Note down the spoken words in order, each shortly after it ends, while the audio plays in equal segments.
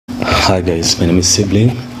Hi guys, my name is Sibling.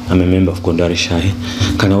 I'm a member of Gondari Shai.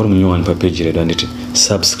 Kana uri mnyuwani pa page redo anditi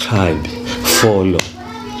subscribe, follow.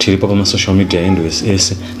 Tiri papa ma social media endo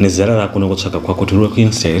ese nezara rako nokutsvaka kwako turi ku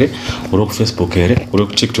Insta here, uri ku Facebook here, uri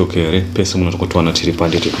ku TikTok here, pese muno tokotwana tiri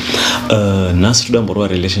panditi. Nasu tudamborwa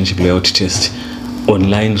relationship layout test.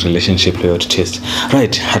 Online relationship layout test.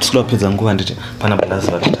 Right, hatusula pedza nguva nditi pana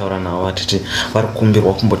balazi vatitaura nawo vatiti vari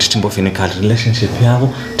kukumbirwa kumboti timbovheneka relationship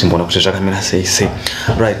yavo timboona kuti zvakamira sei.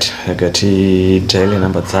 Right, yakati dial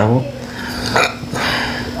number dzavo.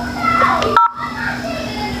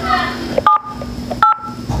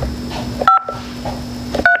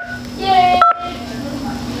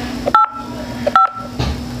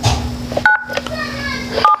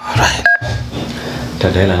 Right,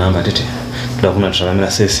 tadial number titi Dokuna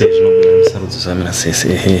tramina sese jinobu msarudzo tramina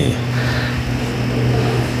sese he.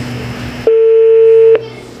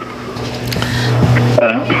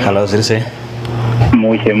 Hello Zirise.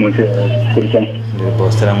 Muche kurisa.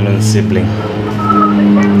 Ndipo stara mu naSibling.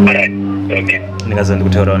 Okay. Nikaza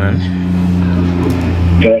ndikutaura nani?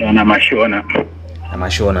 Taura na Mashona. Na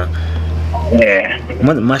Mashona.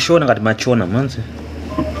 Mashona kati Machona manzi.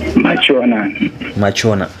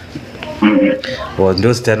 Machona.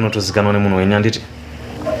 Ndio stari notozikanwa nemunhu wenyu anditi?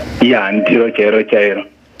 Yeah, ndiro chairo.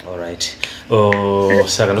 Alright.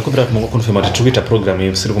 Saka ndakupira kumconfirm kuti tikuita program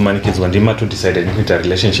iyi siri kumanikidzwa ndima to decide kuita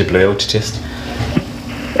relationship layout test.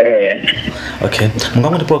 Okay.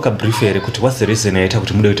 Mungangotipa ka brief here kuti what's the reason yaita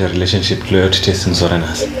kuti mude kuita relationship layout test muzora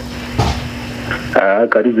nasi?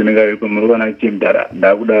 Kari zinengari kumurwana chimdara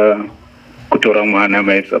ndakuda kutora mwana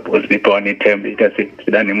mai suppose ni paone time ita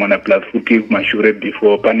sidani mwana plus futi mashure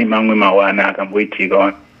before pani mamwe mawana akamboitika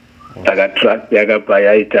wana saka trust yakapa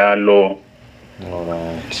yaita low.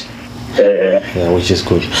 Alright. Yeah, which is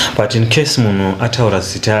good. But in case muno ataura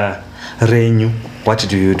zita renyu, what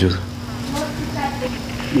do you do?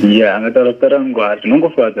 Yeah, ngataura ngwa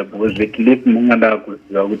tinongofadza because at least munganda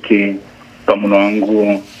kuziva kuti pamuno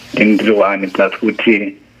wangu ndiri wani plus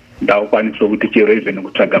futi ndakwanisa kuti chero even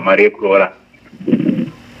kutsvaga mari yekurora.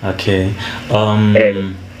 Okay.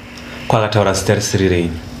 Kwakataura zita risiri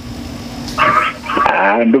renyu?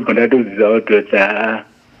 Ndobva ndatoziva kuti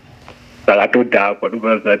sakatodhakwa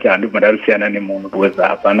ndobva ndazati handobva ndarusiyana nemunhu because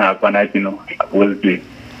hapana chino because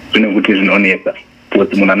zvine kuti zvinonetsa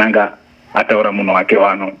because munhu ananga ataura munhu wake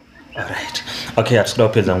wano. Alright. Okay, atikuda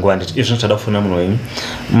kupedza nguva nditi izvi ndotada kufuna munhu wenyu.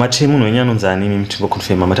 Mati munhu wenyu anonzi anini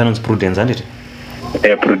mutingokonfirma mati anonzi Prudence anditi?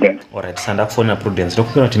 Prudence. Alright, sandakufona Prudence.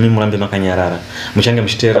 Ndokumbira kuti mimi murambe makanyarara. Muchange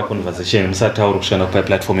muchiteera conversation musatauri kusvika pa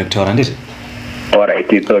platform yekutaura anditi?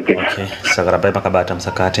 Alright, it's okay. Okay, saka rabai makabata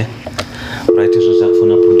musakate. Right, izvo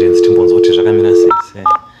zvakufuna Prudence timbonzwa kuti zvakamira sei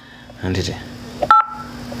anditi?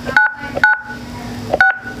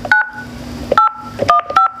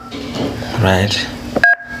 Right.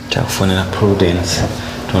 Takufonera Prudence.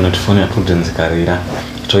 Tonotifonera Prudence karira.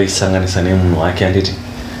 Toisanganisa nemunhu wake anditi?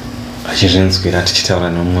 Achizvinzwira tichitaura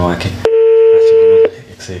nomumwe wake.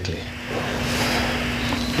 Exactly.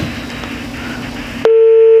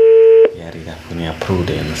 Yarira kune ya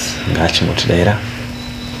Prudence. Ngachimotidaira.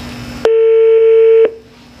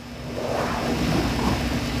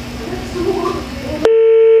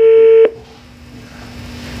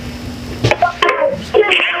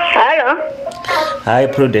 Hello. Hi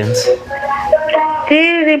Prudence.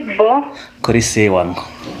 Tiribo. Kurise wangu.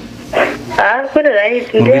 Kuri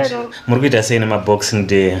right ndero. Murikuita sei nema Boxing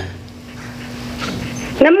Day?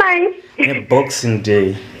 Namai. Boxing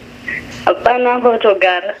Day. Apana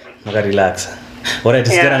photogara. Maka relaxa. Alright,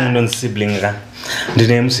 sikara ndo naSibling ka.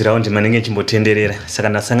 Ndine muziraundi manenge chimbotenderera. Saka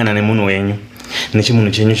ndasangana nemunhu wenyu.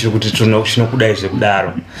 Nechimunhu chenyu chiri kuti chinokudai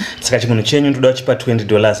zvekudaro. Saka chimunhu chenyu ndoda kuchipa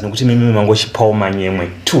 $20 nokuti mimi mangochipawo manyemwe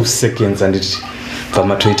 2 seconds anditi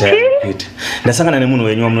pamatoita kuita. Ndasangana nemunhu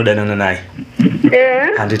wenyu wamunodanana naye.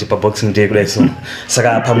 Anditi pa Boxing Day kudai so.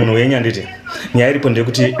 Saka pamunhu wenyu anditi nyaya iripo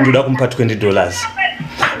ndekuti ndoda kumupa $20.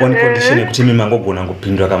 On condition yekuti mimi mangogona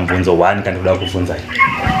ngopindura kamubvunzo 1 kana ndoda kuvunza.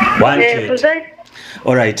 1 chete.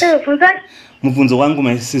 Alright. Mubvunzo wangu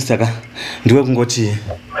my sister ka ndiwe kungoti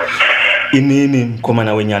imimi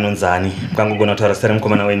mkomana wenyu anonzani mukangogona kutaura zita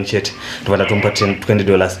remukomana wenyu chete ndovada tomupa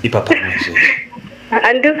 $20 ipapa nje.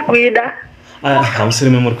 Andisi kuida.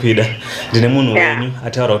 Hamusiri memuri kuida. Ndine munhu wenyu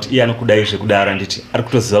ataura kuti iye anokudai zvekudaro nditi ari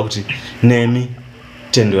kutoziva kuti nemi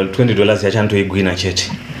 $20 yacho anotoigwina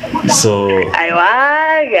chete. So aiwa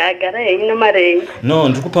agara henyu namare henyu. No,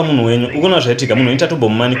 ndikupa munhu wenyu. Ukona zvaitika munhu wenyu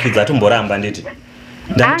tatobomumanikidza atomboramba nditi.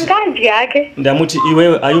 Angadyi yake. Ndamuti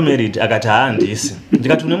iwewe are you married? Akati handisi.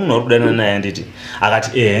 Ndikati une munhu warikudana naye anditi.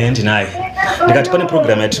 Akati ndinaye. Ndikati pane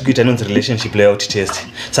program yatiri kuita inonzi relationship layout test.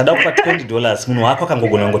 Sada kupa $20 munhu wako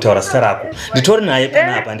akangogona kungotaura zita rako. Nditori naye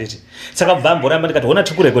panapa nditi. Saka bva mboramba ndikati ona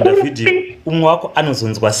tiri kurekodha video. Umwe wako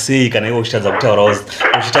anozonzwa sei kana iwe uchitadza kutaura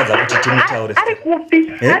uchitadza kuti timutaure. Ari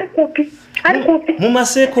kupi? Ari kupi?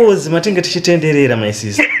 Mumasekozi matinge tichitenderera my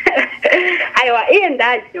sister. Aiwa iye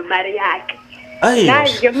ndadyo mari yake.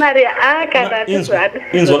 Ndadyo mari akana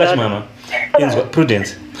inzwa kachi mama. Inzwa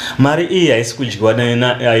Prudence. Mari iyi haisi kudyiwa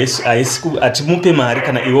atimupe mari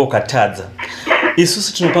kana iwe ukatadza.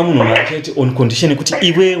 Isusu tinopa munhu mari chete on condition kuti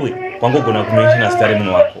iwewe wangogona kumenshina zita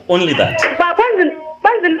remunhu wako. Only that.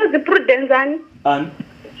 Kwanzi ndozi Prudence ani? Ani?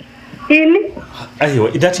 Ini? Aiwa,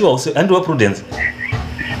 idati iwa handiwa Prudence.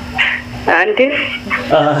 Handisi.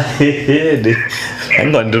 Hede.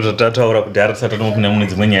 Hanga ndotataura kuti ari kusata nomupinda mune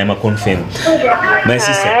dzimwe nyaya maconfirm. My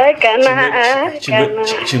sister.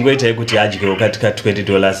 Chingoitai kuti adyewo katika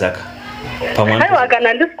 $20 aka. Pamwana. Aiwa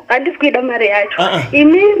kana handisi kuida mari yacho.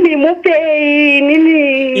 Inini mupei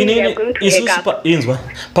nini. Isusu inzwa.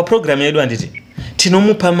 Pa program yedu handiti.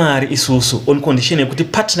 Tinomupa mari isusu on condition yekuti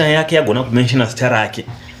partner yake yagona kumenshina zita rake.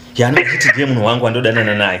 Yana kuti ndiye munhu wangu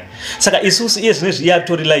andodanana naye. Saka isusu iye zvinezvi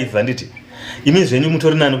yatori live handiti. Imi zvenyu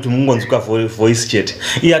mutori nani kuti mungonzwa voice chat.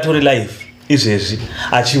 Iye atori live izvezvi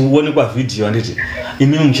achionekwa video handiti.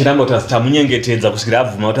 Imi muchiramba kuti tamunyengetedza kusvikira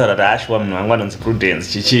abvuma kutaura kuti ashwa munhu wangu anonzi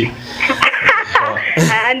Prudence chichi.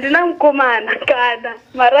 Handina mukomana kana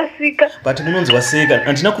marasika. But munonzwa sei?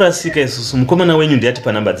 Handina kurasika isusu. Mukomana wenyu ndiyati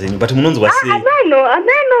pa namba dzenyu. But munonzwa sei?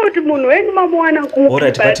 Ameno kuti munhu wenyu mamuwana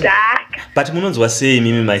kupi but munonzwa sei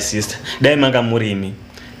mimi my sister? Dai manga murimi.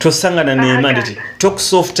 Tosangana nema nditi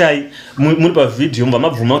tokusoftai muri pa video mva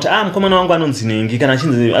mabvuma kuti mukomana wangu anonzi Nengi kana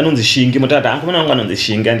achinzi anonzi Shingi mutata mukomana wangu anonzi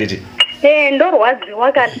Shingi anditi.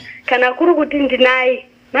 Ndorwadziwa kana kuri kuti ndinaye.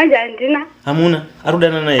 Manje handina. Hamuna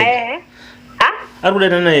arudana naye.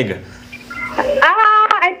 Arudana naye.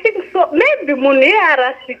 I think so. Maybe munhu iye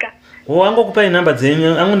arasika. Angokupai namba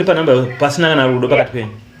dzenyu, angondipa namba pasina kana rudo pakati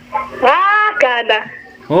penyu. Kana.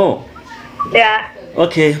 Yeah.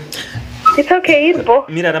 Okay. It's okay, Ibo.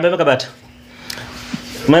 Mira namba yakabata.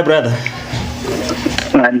 My brother.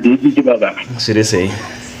 Anditi baba. Seriously.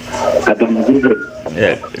 Atamuzuru.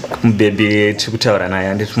 Yeah, baby tikutaura naye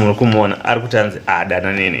anditi munhu kumuona ari kutanzi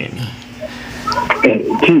adana nini.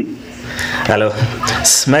 Hello.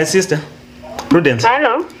 My sister. Prudence.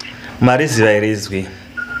 Hello. Mariziva ere izwi.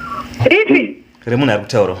 Ripi? Remunhu ari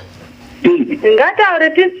kutaura. Ngataure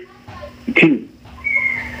titi.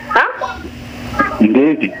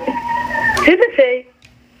 Ndeti. Titi sei?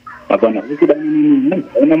 Apana kuda nini?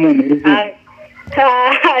 Ona munhu uri.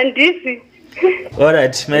 Handisi. All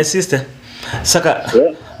right, my sister. Saka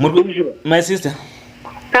my sister.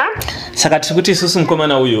 Saka tikuti isusu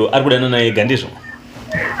mukomana uyu ari kudana naye gandizvo.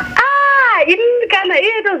 Ini kana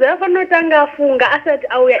iye tozofanotanga afunga asati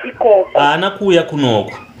auya ikoko. Ana kuuya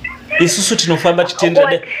kunoko. Isusu tinofamba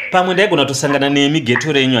titendera pamwe ndaigona kutosangana nemi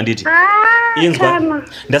geto renyu anditi. Inzwa.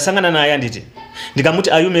 Ndasangana naye anditi.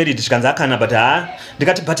 Ndikamuti are you married? Chikanza akana but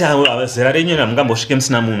ndikati but zera renyu ramungambosvike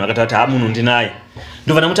musina munhu akati munhu ndinaye.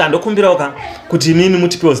 Ndovana muti andokumbirauka kuti imimi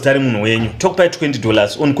mutipewo zita remunhu wenyu. Tokupai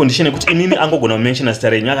 $20 on condition yekuti imimi angogona kumenshina zita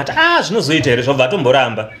renyu. Akati zvinozoita here zvabva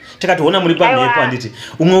atomboramba. Tikati ona muri pamhepo anditi.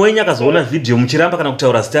 Umwe wenyu akazoona video muchiramba kana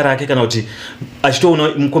kutaura zita rake kana kuti achitoona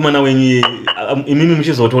mukomana wenyu imimi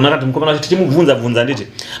muchizotoona kuti mukomana wacho tichimubvunza nditi.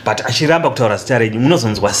 But achiramba kutaura zita renyu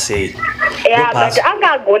munozonzwa sei? Yeah, but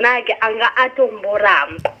angagona ke anga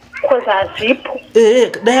atomboramba. Because azipo.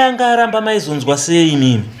 Dai angaramba maizonzwa sei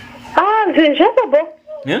imimi? Zvinjebo.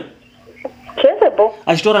 Yeah? Zvinjebo.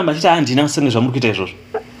 Achitoramba achiti handina senge zvamuri kuita izvozvo.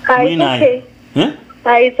 It's okay.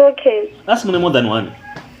 It's okay. Asi mune more than one.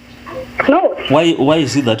 No. Why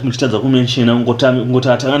is it that muchitadza kumenshina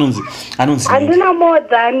ngotata anonzi handina more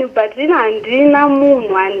than but handina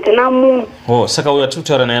munhu. Saka uyo atiri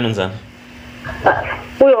kutaura naye anonzana.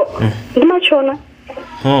 Uyo ndimachona.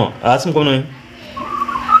 Asi mukomana wenyu?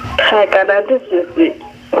 Kana ndizvizi.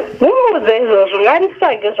 Mumuudze izvozvo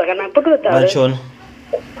ngandisage zvakanaka totaura. Machona.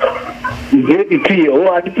 Ndeti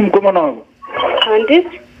hatiti mukomana wako.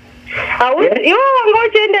 Handisi. Iwe wanga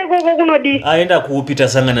uchienda ikoko kunodii? Aenda kuupi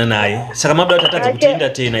tasangana naye. Saka mabuda kuti atadza kutienda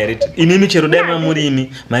tena here. Imimi chero dai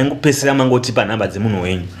mamurimi maingopesera mangotipa namba dzemunhu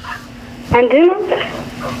wenyu. Handina.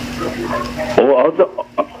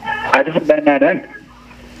 Hatifudana.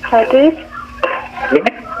 Hatisi.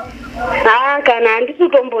 Kana handisi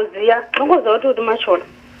kutomboziya. Ungoziva kuti machona.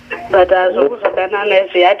 But zvokuzvadanana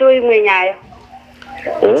izvi yato imwe nyaya.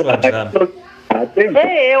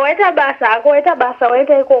 Waita basa ako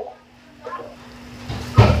waita ikoko.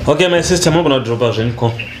 Okay, my sister, I'm going to drop out in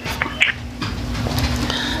call.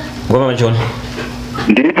 Ngoma John.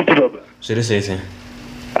 Ndiri kuti baba. Zviri sei?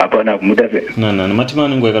 Hapana kumuda sei. No, matima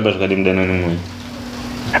anenge yakaba zvakadimdana nemwe.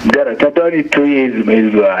 Mudara tatari 2 years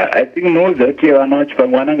mezwa. I think knows that you are not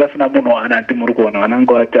pamwana ngafuna munhu anati muri kuona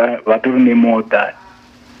vananga vatori nemota.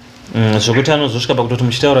 Zvokuti anozosvika pakutoti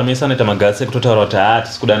muchitaura mese anoita magasi ekutotaura kuti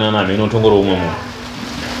tisi kudanana mhino tongoro umwe munhu.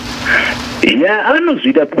 Yeah,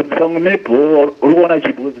 anozvida pamwe nepo uri kuona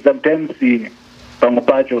chibuzi sometimes pamwe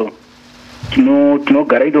pacho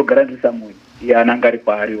tinogara ndisa munhu iye ananga ari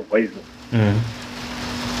kwaariwo waizo.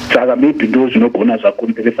 Saka maybe ndo zvinogona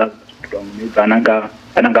zvakonzeresa kuti pamwe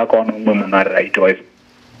ananga akaona umwe munhu ari right waizo.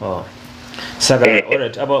 Saka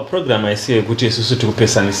alright, about program I see kuti isusu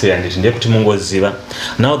tikupesanise handiti ndekuti mungoziva.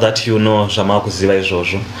 Now that you know zvamakuziva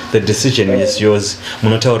izvozvo, the decision is yours.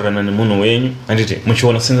 Munotaurirana nemunhu wenyu handiti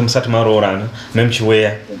muchiona since musati maroorana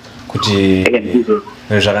memuchiweya kuti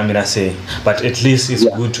zvakamira sei, but at least it's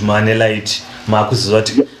good to manelite makuziva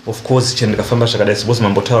kuti of course chendikafamba zvakadai suppose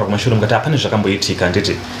mambotaura kumashure mukati hapana zvakamboitika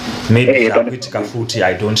handiti maybe zvakuitika futi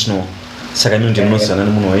I don't know. Saka imi ndi munozana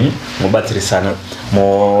nemunhu wenyu mobatsirisana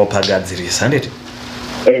mopagadzirisa handiti.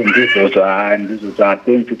 Ndizvo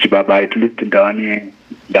thanks kuti baba at least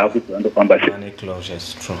ndakuziva ndofamba closure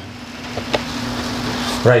is true.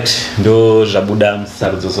 Right, ndo zvabuda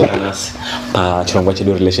musarudzo zoranasi pachirongwa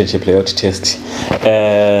chedu relationship layout test.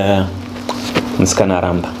 Musikana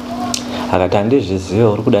aramba akati handizviziva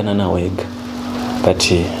uri kudanana wega,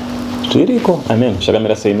 but zviriko amen.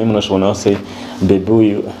 Zvakamira sei imi munozvionawo sei bebi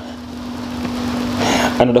uyu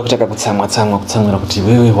anoda kutaka kutsamwira kuti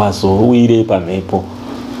wewe wazouire pamhepo,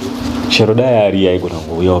 chero dai ari aigona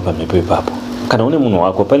kuuyawo pamhepo ipapo. Kana une munhu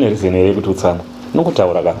wako pane reason here kuti utsamwa,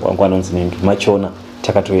 unongotaura wangu anonzi ningi machona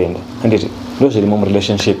takatoenda handiti. Ndo zvirimo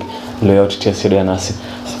murelationship layout test yedu yanhasi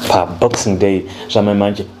paBoxing Day zvamai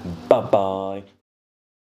manje. Bye bye.